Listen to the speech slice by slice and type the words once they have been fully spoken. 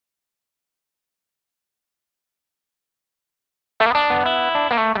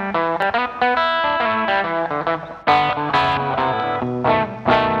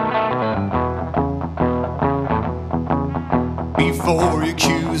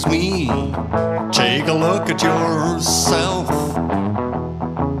accuse me, take a look at yourself.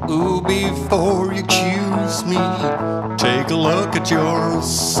 Ooh, before you accuse me, take a look at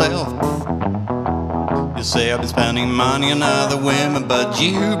yourself. You say I've been spending money on other women, but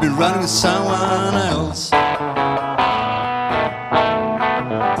you've been running with someone else.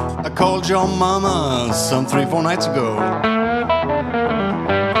 I called your mama some 3-4 nights ago.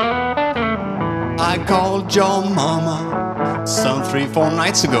 I called your mama some 3-4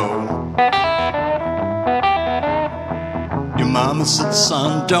 nights ago. Your mama said,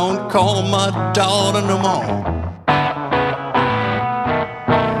 son, don't call my daughter no more.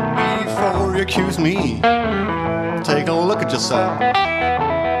 Before you accuse me, take a look at yourself.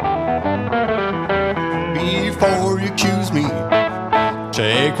 Before you accuse me,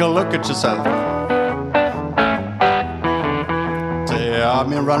 take a look at yourself. Say I've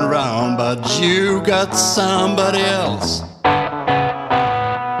been running around, but you got somebody else.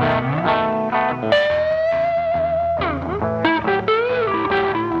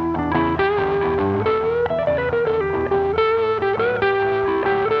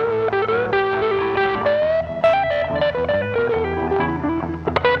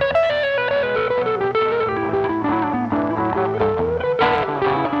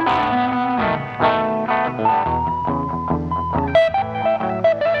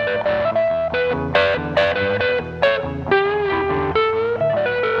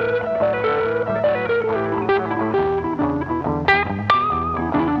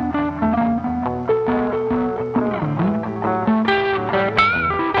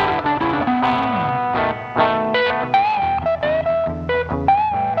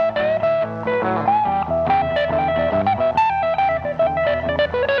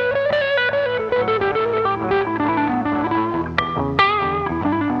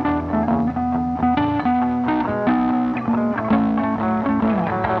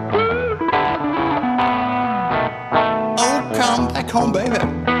 Come back home, baby.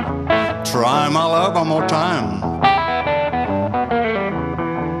 Try my love one more time.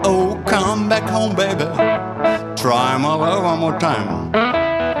 Oh, come back home, baby. Try my love one more time.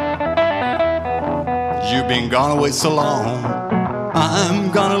 You've been gone away so long, I'm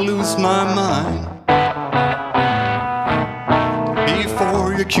gonna lose my mind.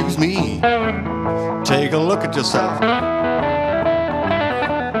 Before you accuse me, take a look at yourself.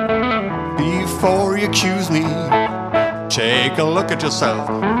 Before you accuse me, take a look at yourself.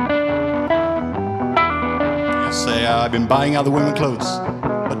 You say I've been buying other women clothes,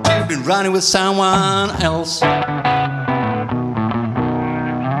 but you've been running with someone else.